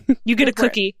 You get a Go for it.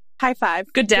 cookie. High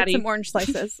five. Good daddy. Get some orange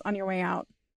slices on your way out.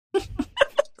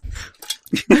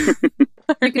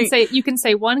 You can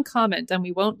say one comment and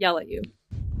we won't yell at you.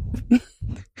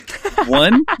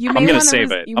 One? You I'm may going to wanna save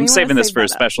res- it. you may I'm saving wanna this save for a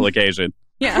that up. special occasion.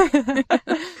 Yeah.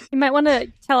 You might want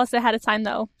to tell us ahead of time,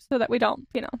 though, so that we don't,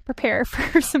 prepare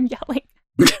for some yelling.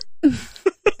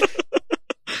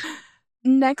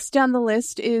 Next on the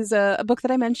list is a book that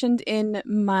I mentioned in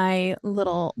my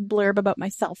little blurb about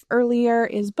myself earlier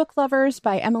is Book Lovers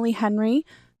by Emily Henry.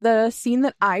 The scene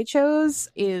that I chose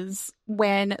is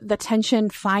when the tension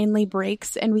finally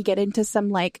breaks and we get into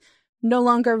some no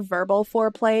longer verbal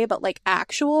foreplay, but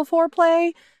actual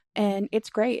foreplay. And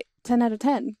it's great. 10 out of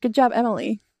 10. Good job,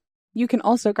 Emily. You can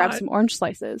also grab some orange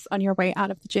slices on your way out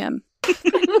of the gym.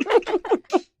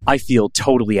 I feel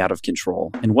totally out of control.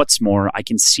 And what's more, I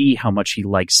can see how much he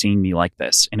likes seeing me like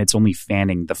this, and it's only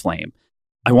fanning the flame.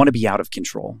 I want to be out of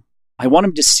control. I want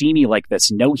him to see me like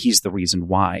this, know he's the reason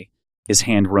why. His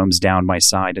hand roams down my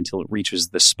side until it reaches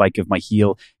the spike of my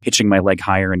heel, hitching my leg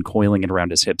higher and coiling it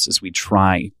around his hips as we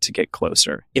try to get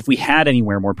closer. If we had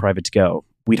anywhere more private to go,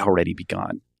 we'd already be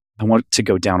gone. I want to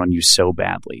go down on you so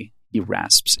badly. He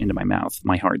rasps into my mouth,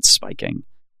 my heart spiking.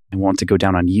 I want to go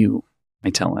down on you, I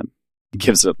tell him. He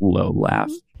gives a low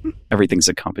laugh. Everything's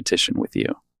a competition with you.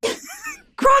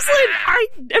 Crossland, I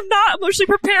am not emotionally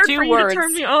prepared Two for you words. to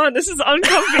turn me on. This is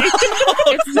uncomfy.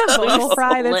 It's the vocal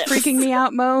fry that's Lips. freaking me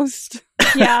out most.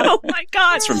 Yeah. Oh my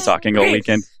god. It's from talking all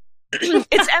weekend.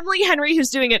 It's Emily Henry who's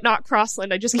doing it, not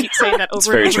Crossland. I just keep saying that It's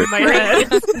over and very over in my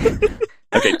head.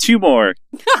 Okay, two more.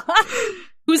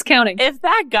 Who's counting? If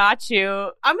that got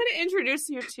you, I'm going to introduce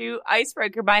you to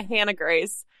Icebreaker by Hannah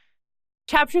Grace.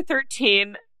 Chapter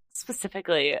 13,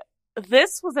 specifically.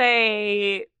 This was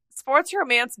a sports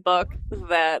romance book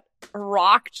that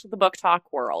rocked the book talk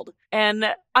world. And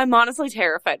I'm honestly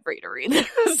terrified for you to read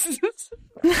this.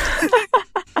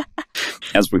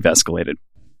 As we've escalated.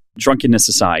 Drunkenness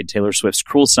aside, Taylor Swift's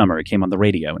Cruel Summer came on the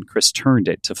radio and Chris turned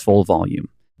it to full volume.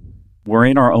 We're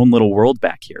in our own little world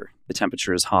back here. The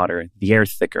temperature is hotter, the air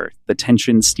thicker, the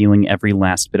tension stealing every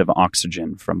last bit of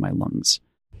oxygen from my lungs.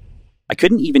 I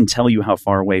couldn't even tell you how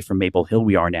far away from Maple Hill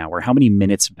we are now or how many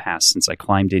minutes have passed since I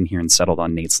climbed in here and settled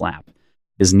on Nate's lap.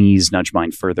 His knees nudge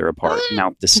mine further apart,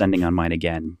 mouth descending on mine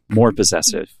again, more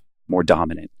possessive, more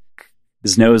dominant.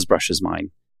 His nose brushes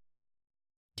mine.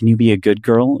 Can you be a good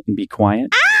girl and be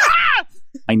quiet?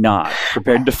 I nod,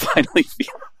 prepared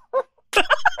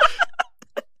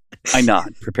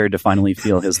to finally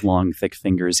feel his long, thick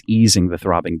fingers easing the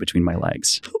throbbing between my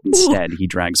legs. Instead, he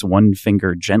drags one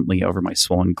finger gently over my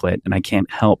swollen clit, and I can't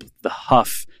help the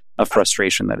huff of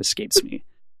frustration that escapes me.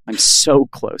 I'm so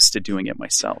close to doing it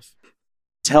myself.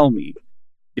 Tell me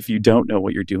if you don't know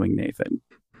what you're doing, Nathan.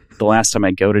 The last time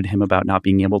I goaded him about not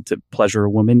being able to pleasure a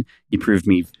woman, he proved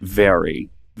me very,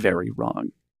 very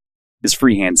wrong. His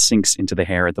free hand sinks into the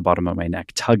hair at the bottom of my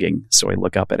neck, tugging, so I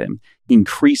look up at him. He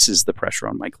increases the pressure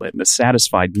on my clit, and a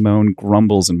satisfied moan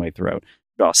grumbles in my throat,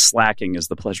 jaw slacking as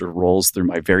the pleasure rolls through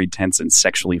my very tense and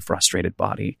sexually frustrated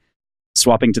body.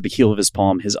 Swapping to the heel of his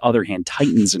palm, his other hand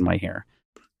tightens in my hair.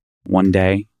 One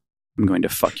day, I'm going to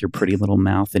fuck your pretty little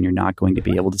mouth, and you're not going to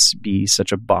be able to be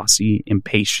such a bossy,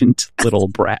 impatient little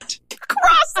brat.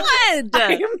 Crossland!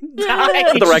 I am dying.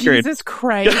 For the record. Jesus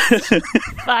Christ.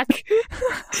 Fuck.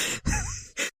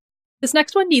 This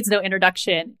next one needs no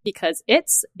introduction because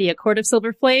it's the A Court of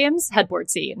Silver Flames headboard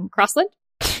scene. Crossland?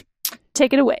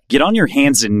 Take it away. Get on your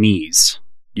hands and knees,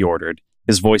 he ordered,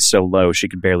 his voice so low she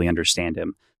could barely understand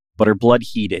him. But her blood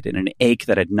heated, and an ache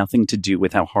that had nothing to do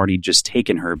with how hard he'd just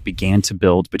taken her began to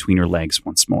build between her legs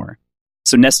once more.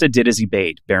 So Nesta did as he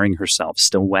bade, bearing herself,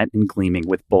 still wet and gleaming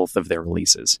with both of their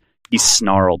releases. He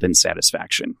snarled in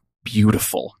satisfaction.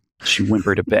 Beautiful. She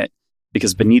whimpered a bit.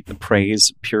 because beneath the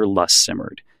praise, pure lust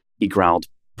simmered. He growled,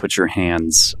 "Put your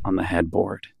hands on the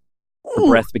headboard." Her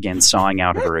breath began sawing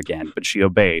out of her again, but she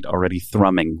obeyed, already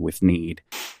thrumming with need.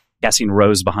 Cassian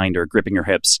rose behind her, gripping her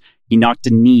hips. He knocked a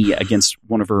knee against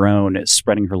one of her own,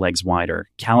 spreading her legs wider.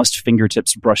 Calloused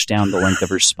fingertips brushed down the length of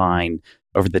her spine,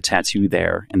 over the tattoo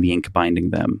there and the ink binding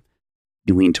them.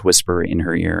 He leaned to whisper in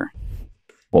her ear,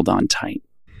 "Hold on tight."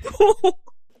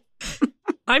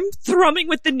 I'm thrumming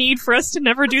with the need for us to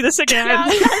never do this again.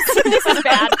 This is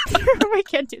bad. We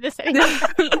can't do this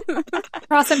anymore.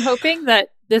 Cross, I'm hoping that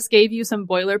this gave you some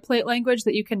boilerplate language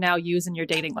that you can now use in your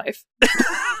dating life.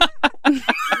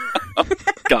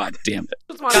 God damn it.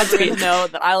 Just wanted you to know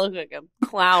that I look like a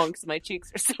clown because my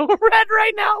cheeks are so red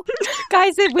right now.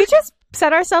 Guys, did we just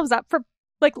set ourselves up for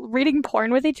like reading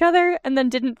porn with each other and then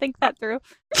didn't think that through?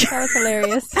 That was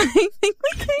hilarious. I think we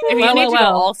came. If you Well, need to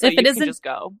well, go also, if it you can isn't- just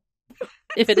go.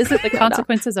 If it isn't the No.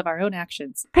 consequences of our own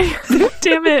actions.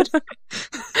 Damn it.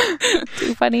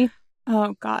 Too funny.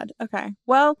 Oh, God. Okay.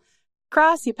 Well,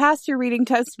 Cross, you passed your reading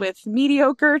test with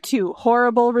mediocre to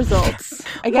horrible results.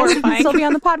 I guess you can Horrifying. still be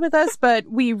on the pod with us, but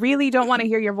we really don't want to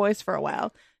hear your voice for a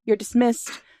while. You're dismissed.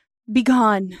 Be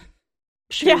gone.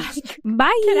 Yeah.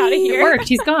 Bye. Get out of It here. worked.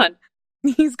 He's gone.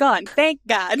 He's gone. Thank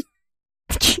God.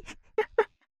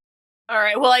 All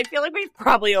right. Well, I feel like we've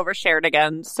probably overshared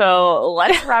again, so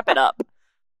let's wrap it up.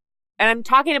 And I'm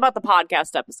talking about the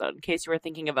podcast episode in case you were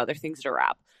thinking of other things to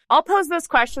wrap. I'll pose those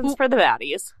questions for the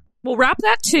baddies. We'll wrap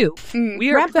that too. We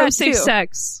are Wrap pro that safe too.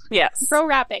 sex. Yes. Pro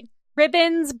wrapping.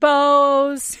 Ribbons,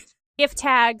 bows, gift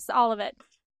tags, all of it.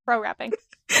 Pro wrapping.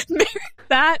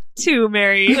 That too,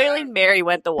 Mary. Clearly, Mary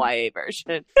went the YA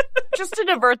version. Just to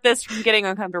divert this from getting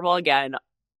uncomfortable again,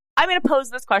 I'm going to pose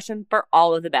this question for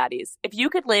all of the baddies. If you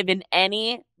could live in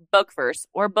any bookverse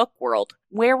or book world,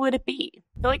 where would it be?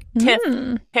 I feel like Tiff,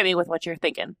 hit me with what you're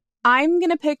thinking. I'm going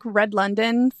to pick Red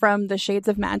London from the Shades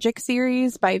of Magic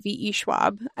series by V.E.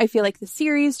 Schwab. I feel like the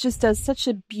series just does such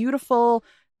a beautiful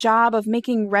job of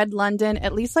making Red London,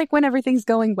 at least like when everything's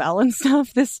going well and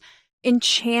stuff, this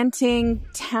enchanting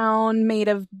town made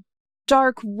of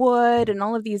dark wood and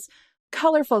all of these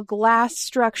colorful glass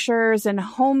structures and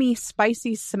homey,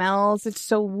 spicy smells. It's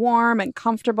so warm and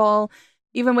comfortable.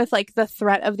 Even with like the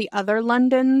threat of the other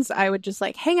Londons, I would just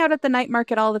like hang out at the night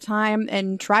market all the time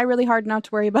and try really hard not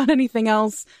to worry about anything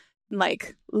else. And,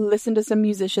 like listen to some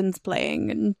musicians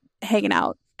playing and hanging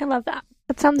out. I love that.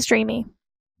 That sounds dreamy.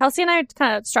 Kelsey and I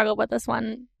kind of struggled with this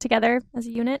one together as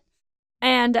a unit.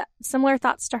 And similar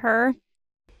thoughts to her.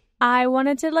 I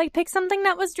wanted to like pick something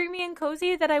that was dreamy and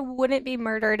cozy that I wouldn't be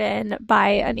murdered in by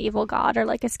an evil god or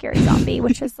like a scary zombie,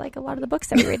 which is like a lot of the books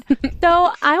that we read. So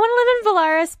I want to live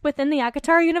in Valaris within the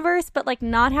Akatar universe, but like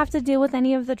not have to deal with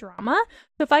any of the drama.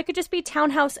 So if I could just be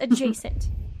townhouse adjacent,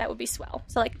 that would be swell.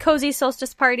 So like cozy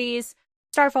solstice parties,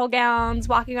 starfall gowns,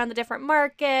 walking around the different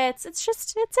markets. It's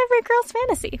every girl's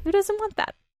fantasy. Who doesn't want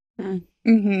that?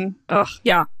 Mm-hmm. Ugh,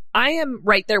 yeah. I am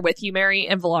right there with you, Mary,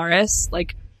 and Valaris.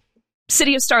 Like,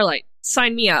 City of Starlight,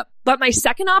 sign me up. But my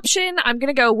second option, I'm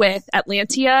going to go with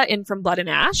Atlantia in From Blood and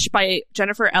Ash by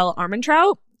Jennifer L.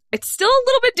 Armentrout. It's still a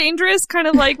little bit dangerous, kind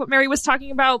of like what Mary was talking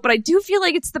about, but I do feel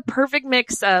like it's the perfect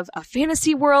mix of a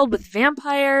fantasy world with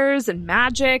vampires and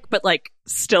magic, but like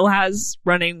still has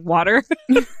running water,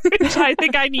 which I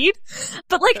think I need.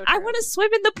 But like, I want to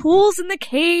swim in the pools and the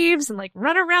caves and like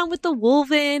run around with the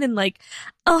wolven and like,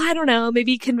 oh, I don't know,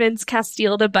 maybe convince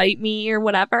Castile to bite me or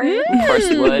whatever. Of course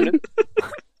you would.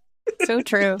 So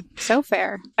true. So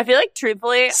fair. I feel like,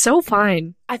 truthfully, So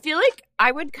fine. I feel like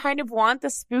I would kind of want the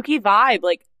spooky vibe.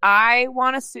 Like, I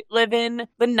want to live in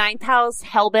the Ninth House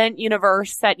Hellbent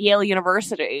universe at Yale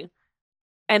University.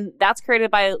 And that's created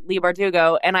by Lee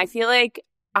Bardugo. And I feel like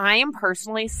I am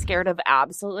personally scared of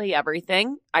absolutely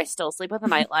everything. I still sleep with a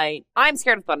nightlight. I'm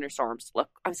scared of thunderstorms. Look,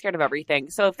 I'm scared of everything.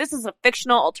 So if this is a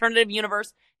fictional alternative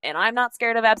universe and I'm not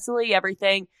scared of absolutely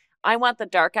everything, I want the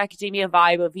dark academia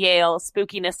vibe of Yale,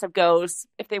 spookiness of ghosts.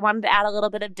 If they wanted to add a little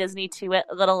bit of Disney to it,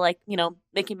 a little like, you know,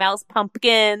 Mickey Mouse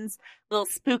pumpkins, a little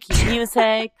spooky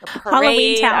music, a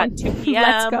parade Halloween Town. at 2 p.m.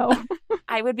 Let's go.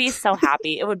 I would be so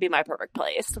happy. It would be my perfect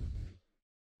place.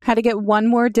 Had to get one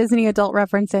more Disney adult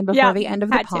reference in before Yeah, the end of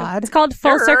the Had to. pod. It's called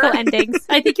Full Sure. Circle Endings.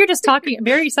 I think you're just talking,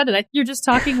 Mary said it, you're just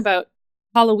talking about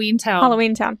Halloween Town,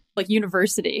 Halloween Town. like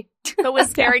university. So with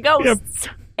scary ghosts.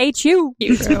 HU.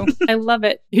 True. I love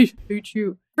it.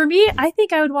 True. For me, I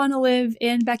think I would want to live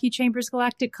in Becky Chambers'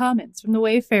 Galactic Commons from the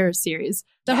Wayfarer series.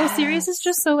 The whole series is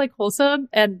just so like wholesome,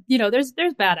 and you know, there's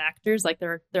bad actors like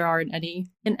there are in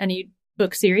any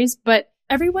book series, but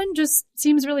everyone just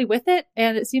seems really with it,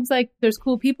 and it seems like there's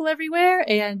cool people everywhere,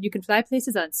 and you can fly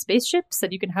places on spaceships,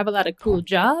 and you can have a lot of cool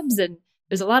jobs, and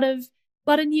there's a lot of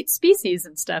lot of neat species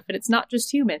and stuff, and it's not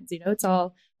just humans, it's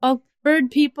all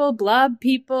bird people, blob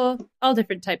people, all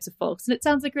different types of folks, and it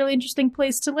sounds like a really interesting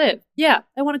place to live. Yeah,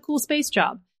 I want a cool space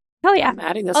job. Hell yeah. I'm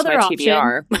adding this to my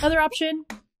TBR. Other option,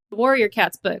 the Warrior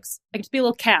Cats books. I get to be a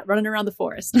little cat running around the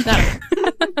forest. Or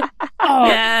the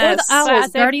Owls,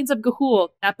 Classic. Guardians of Ga'Hoole.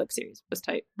 That book series was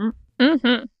tight.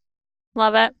 Mm-hmm.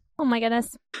 Love it. Oh my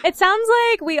goodness. It sounds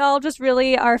like we all just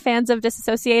really are fans of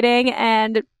disassociating,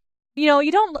 and you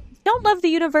don't love the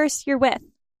universe you're with.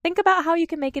 Think about how you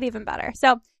can make it even better.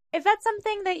 So if that's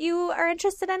something that you are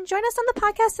interested in, join us on the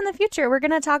podcast in the future. We're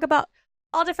going to talk about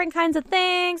all different kinds of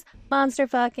things, monster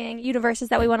fucking, universes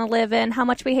that we want to live in, how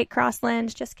much we hate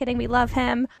Crossland. Just kidding, we love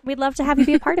him. We'd love to have you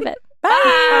be a part of it. Bye.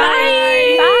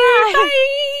 Bye. Bye.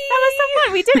 That was so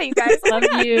fun. We did it, you guys.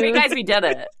 Love you. You guys, we did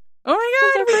it. Oh my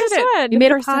God, we did it. You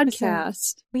made a First episode.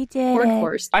 podcast. We did Or it.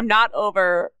 course. I'm not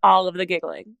over all of the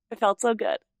giggling. It felt so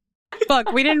good.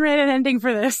 Fuck, we didn't write an ending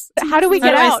for this. How do we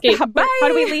get How do I out? escape? How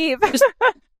do we leave?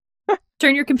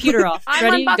 Turn your computer off. I'm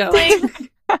Ready? Go. unbuckling.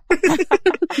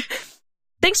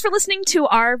 Thanks for listening to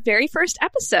our very first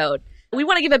episode. We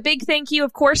want to give a big thank you,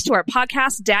 of course, to our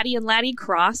podcast, Daddy and Laddie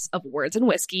Cross of Words and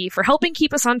Whiskey, for helping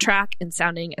keep us on track and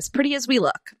sounding as pretty as we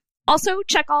look. Also,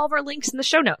 check all of our links in the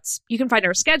show notes. You can find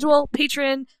our schedule,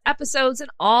 Patreon, episodes, and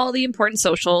all the important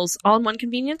socials all in one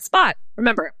convenient spot.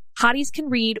 Remember, hotties can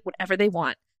read whatever they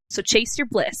want. So chase your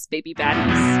bliss, baby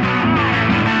baddies.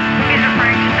 Is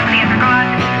referring to somebody in the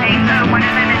closet. Okay, so one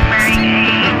of them is wearing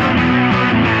a